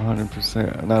I'm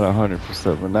 100%, not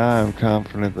 100%, but now I'm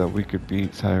confident that we could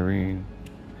beat Tyrene.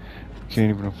 Can't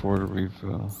even afford a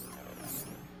refill.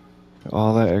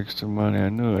 All that extra money, I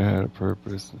knew it had a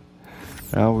purpose.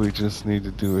 Now we just need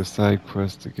to do a side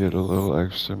quest to get a little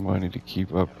extra money to keep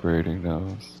upgrading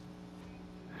those.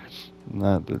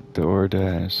 Not the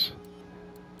DoorDash.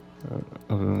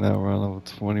 Other than that, we're on level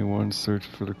 21. Search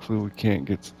for the clue. We can't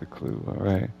get to the clue.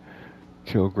 Alright.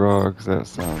 Kill Grogs. That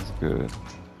sounds good.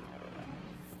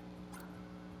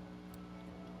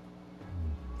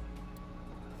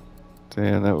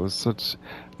 Damn, that was such...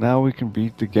 Now we can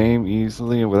beat the game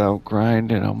easily and without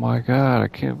grinding. Oh my god, I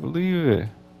can't believe it.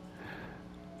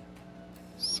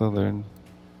 Southern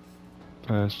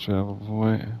fast travel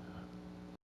point.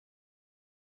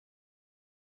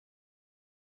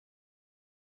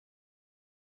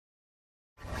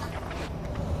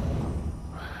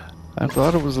 I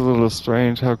thought it was a little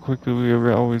strange how quickly we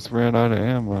always ran out of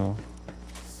ammo.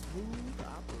 Smooth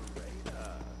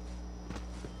operator.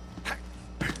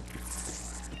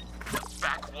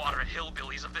 Backwater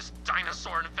hillbillies of this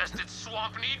dinosaur-infested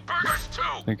swamp need burgers too!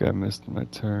 I think I missed my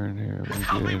turn here.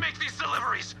 Help me We did. make these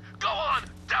deliveries! Go on,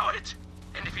 do it!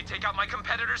 And if you take out my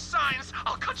competitor's signs,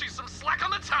 I'll cut you some slack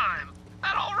on the time!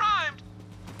 That all rhymed!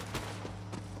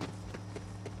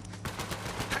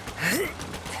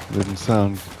 Didn't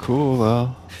sound cool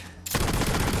though.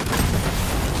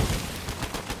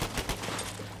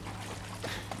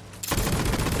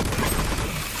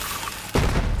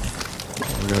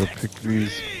 We gotta pick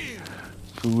these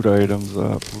food items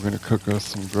up. We're gonna cook us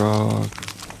some grog.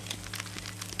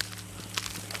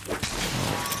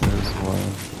 There's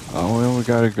one. Oh, and we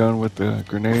got a gun with the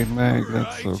grenade mag.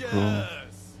 That's so cool.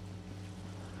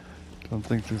 Don't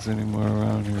think there's any more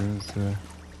around here, is there?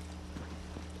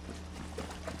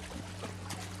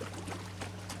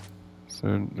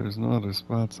 So there's no other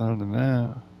spots on the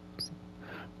map. It's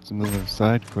another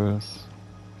side quest.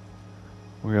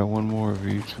 We got one more of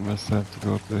each. We must have to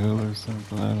go up the hill or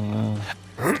something. I don't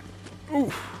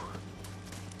know.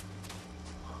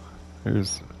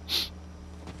 There's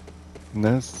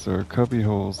nests or cubby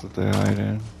holes that they hide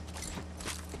in.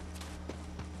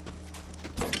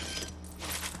 What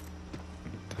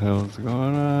the hell's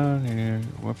going on here?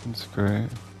 Weapons crate.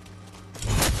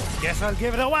 Guess I'll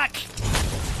give it a whack.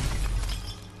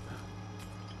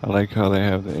 I like how they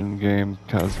have the in-game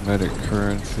cosmetic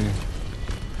currency.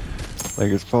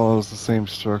 Like it follows the same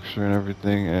structure and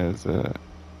everything as a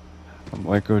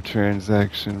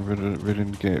microtransaction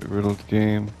riddled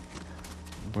game,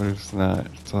 but it's not.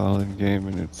 It's all in-game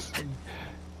and it's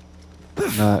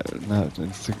not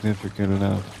insignificant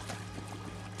enough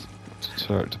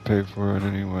to pay for it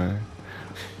anyway.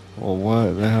 Well,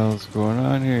 what the hell's going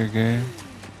on here, game?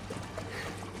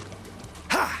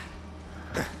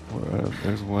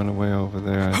 There's one way over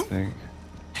there, I think.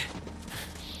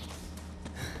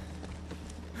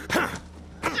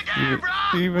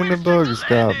 Even the bugs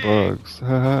got bugs. Ha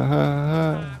ha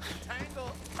ha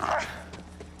ha.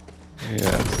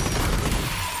 Yes.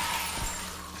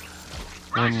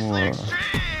 One more.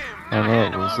 And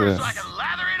that was it. So I can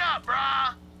lather it up.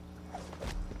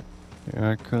 Here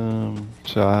I come,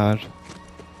 Chad.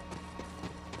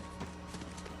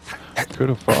 Could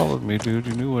have followed me, dude.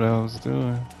 You knew what I was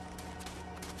doing.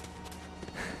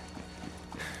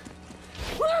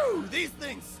 Woo! These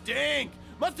things stink!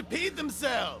 Must have peed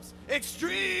themselves!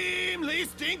 Extremely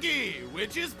stinky,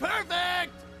 which is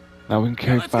perfect! Now we can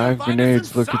carry let's go 5 find us grenades.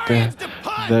 some Look at science that. to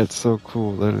punch! That's so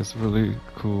cool. That is really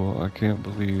cool. I can't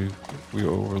believe we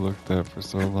overlooked that for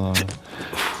so long.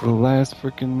 It's the last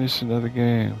freaking mission of the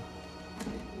game.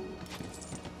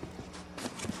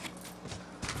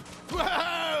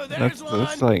 Whoa! There's one!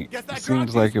 That's like, Guess that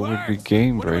seems grog like juice it would be works.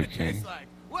 game What do it breaking. taste like?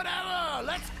 Whatever!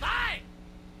 Let's fight!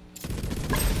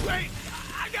 Wait!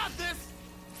 I got this!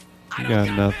 I You don't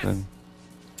got nothing.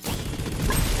 This.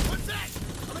 What's that?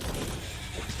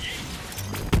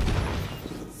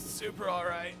 Super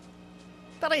alright.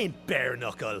 That ain't bare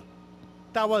knuckle.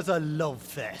 That was a love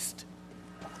fest.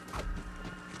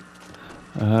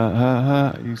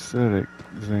 You said it,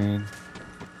 Zane.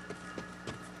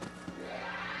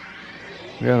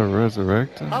 We gotta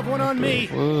resurrect him? Have one on me.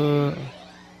 What?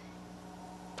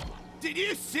 Did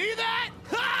you see that?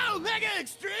 Oh, mega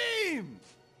extreme!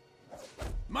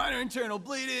 Minor internal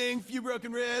bleeding, few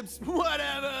broken ribs,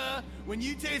 whatever. When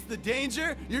you taste the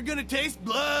danger, you're gonna taste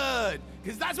blood.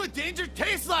 Cause that's what danger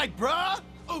tastes like, bruh!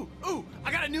 Ooh,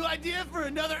 I got a new idea for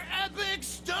another epic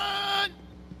stunt!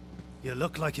 You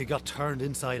look like you got turned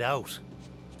inside out.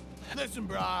 Listen,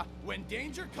 brah, when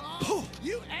danger comes,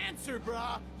 you answer,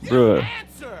 brah. You Bruh.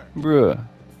 answer! Bruh.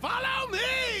 Follow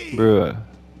me! Bruh.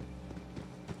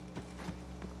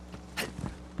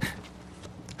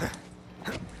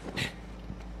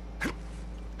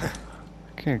 I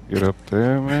can't get up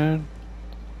there, man.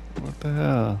 What the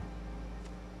hell?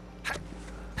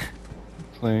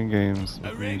 Playing games A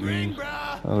with me, ring, dude.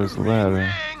 brah! Oh, there's a ladder.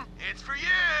 Ring! It's for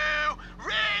you!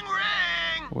 Ring!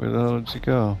 Where the hell did you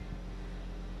go?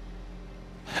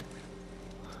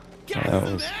 Get That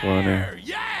some was air! funny.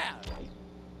 Yeah!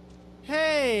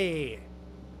 Hey,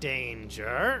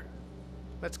 Danger.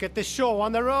 Let's get this show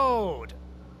on the road.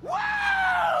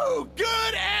 Whoa!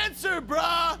 Good answer,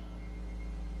 bruh!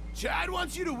 Chad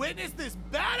wants you to witness this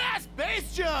badass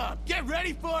base jump! Get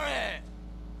ready for it!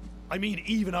 I mean,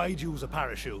 even I'd use a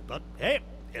parachute, but hey,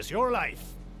 it's your life.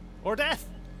 Or death,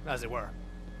 as it were.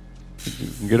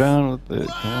 Get on with it.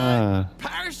 What? Come on.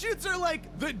 Parachutes are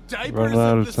like the diapers Run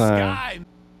out of of the time. sky.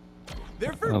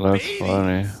 They're for Oh, that's babies.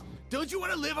 funny. Don't you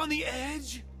want to live on the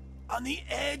edge? On the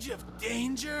edge of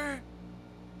danger?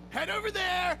 Head over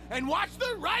there and watch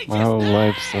the righteousness! My whole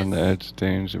life's on the edge of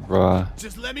danger, brah.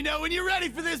 Just let me know when you're ready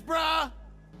for this, brah!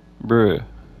 Bruh.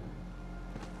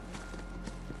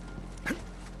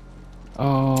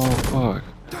 Oh, fuck.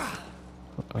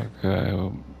 Okay,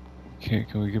 well, can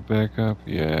we get back up?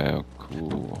 Yeah,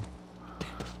 cool.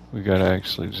 We gotta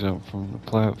actually jump from the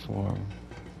platform.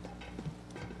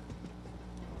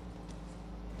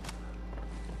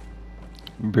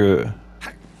 Bruh.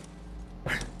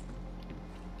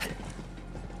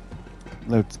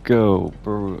 Let's go,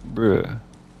 bruh.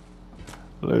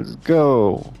 Let's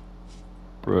go.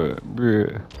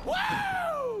 Bruh.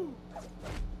 Woo!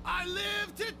 I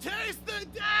live to taste the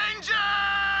danger!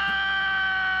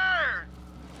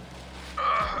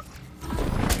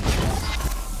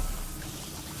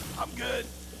 I'm good.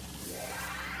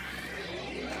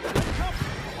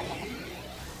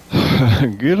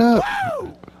 Get up.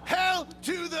 Woo! Hell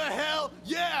to the hell,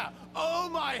 yeah! Oh,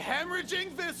 my hemorrhaging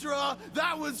viscera,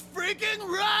 that was freaking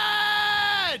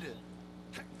rad!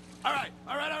 All right.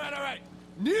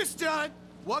 New stunt,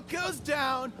 what goes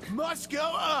down must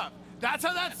go up. That's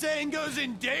how that saying goes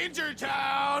in Danger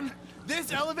Town.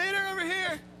 This elevator over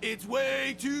here, it's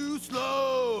way too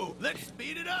slow. Let's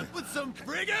speed it up with some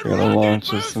friggin' Gotta rocket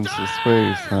launch us into boosters!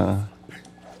 space, huh?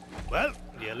 Well,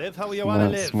 you live how you want to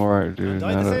Not live. smart, dude.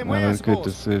 Die Not the a, same way, not I a good suppose.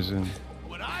 decision.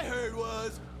 What I heard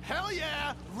was, hell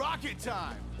yeah, rocket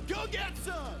time. Go get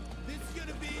some. This is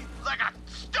gonna be Like a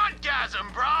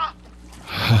stuntgasm, brah!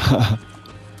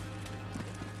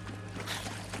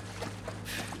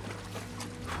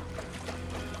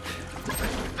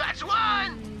 That's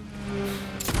one!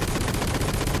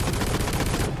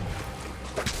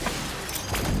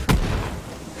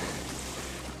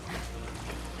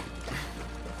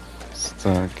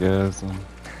 Stuntgasm.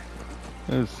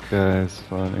 This guy's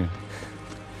funny.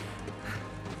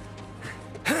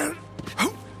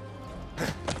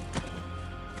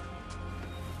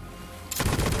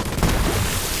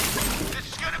 This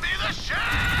is gonna be the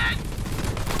shit!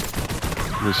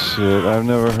 This shit. I've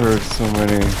never heard so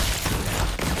many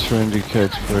trendy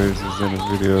catchphrases in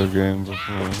a video game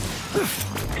before.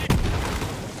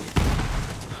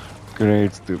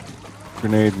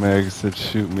 Grenade mags said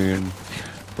shoot me and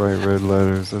bright red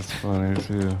letters. That's funny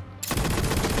too.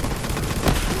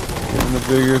 Getting the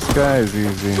bigger sky is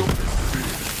easy.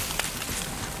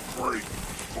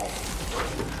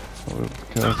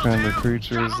 What kind of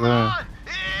creature is that?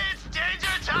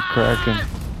 The Kraken.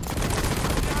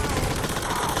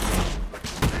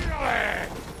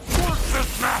 What's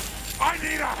this mess? I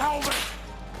need a helmet!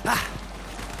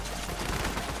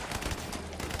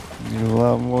 Need a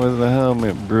lot more than a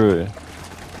helmet, bruh.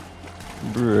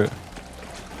 Bruh.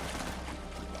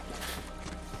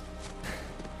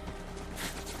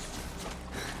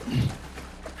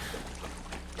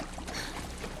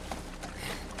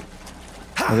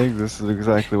 I think this is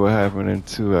exactly what happened in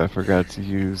 2. I forgot to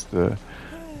use the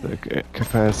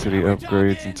capacity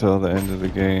upgrades until the end of the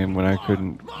game when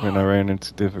I ran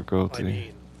into difficulty. I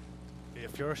mean,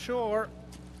 if you're sure.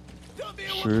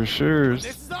 Sure, This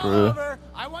is all bruh. over.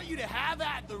 I want you to have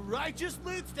at the righteous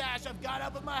loot stash I've got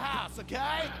up at my house,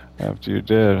 okay? After you're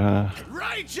dead, huh?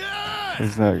 Righteous!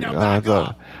 He's not. Now I back thought.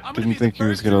 off. I'm gonna Didn't be think the he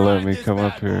was first to gonna let ride me this come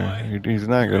bad up here. boy. He's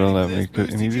not gonna Ready let for me,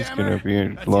 this, and he's Boosty just gonna be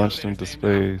Jammer? launched That's into the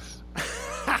other name space.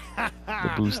 The I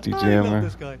Boosty love Jammer,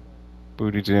 this guy.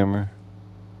 Booty Jammer.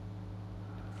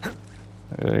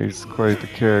 Yeah, he's quite the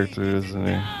character, isn't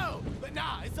he? No, but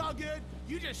nah, it's all good.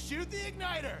 You just shoot the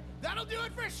igniter. That'll do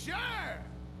it for sure.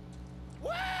 Woo!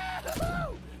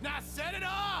 Now set it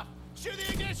off. Shoot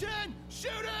the ignition. Shoot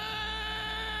it!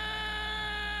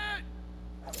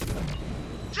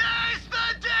 Chase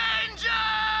the danger!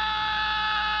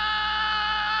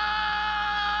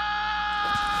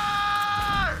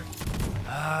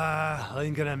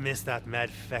 I'm gonna miss that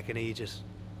mad feckin' Aegis.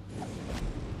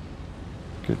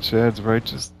 Get Chad's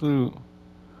righteous loot.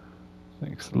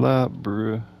 Thanks a lot,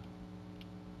 bruh.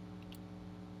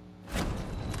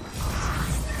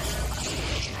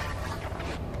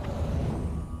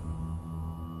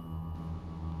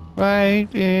 Right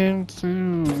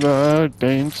into the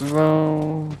danger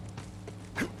zone.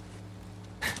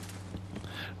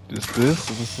 Just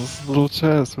this little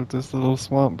chest with this little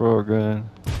swamp bro gun.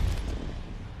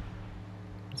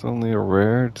 It's only a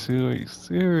rare too. Are you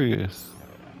serious?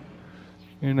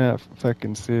 You're not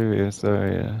fucking serious, are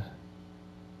ya?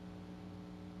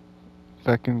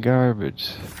 Fucking garbage,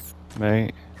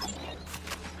 mate.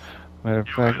 Matter of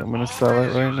fact, I'm gonna sell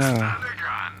it right now.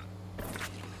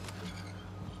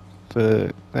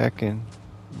 Fucking,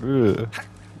 bruh.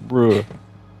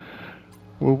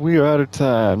 Well, we are out of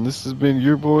time. This has been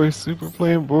your boy Super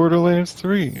playing Borderlands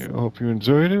 3. I hope you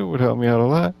enjoyed it. It would help me out a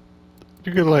lot.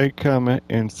 You could like, comment,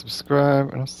 and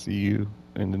subscribe, and I'll see you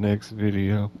in the next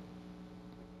video.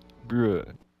 Bruh.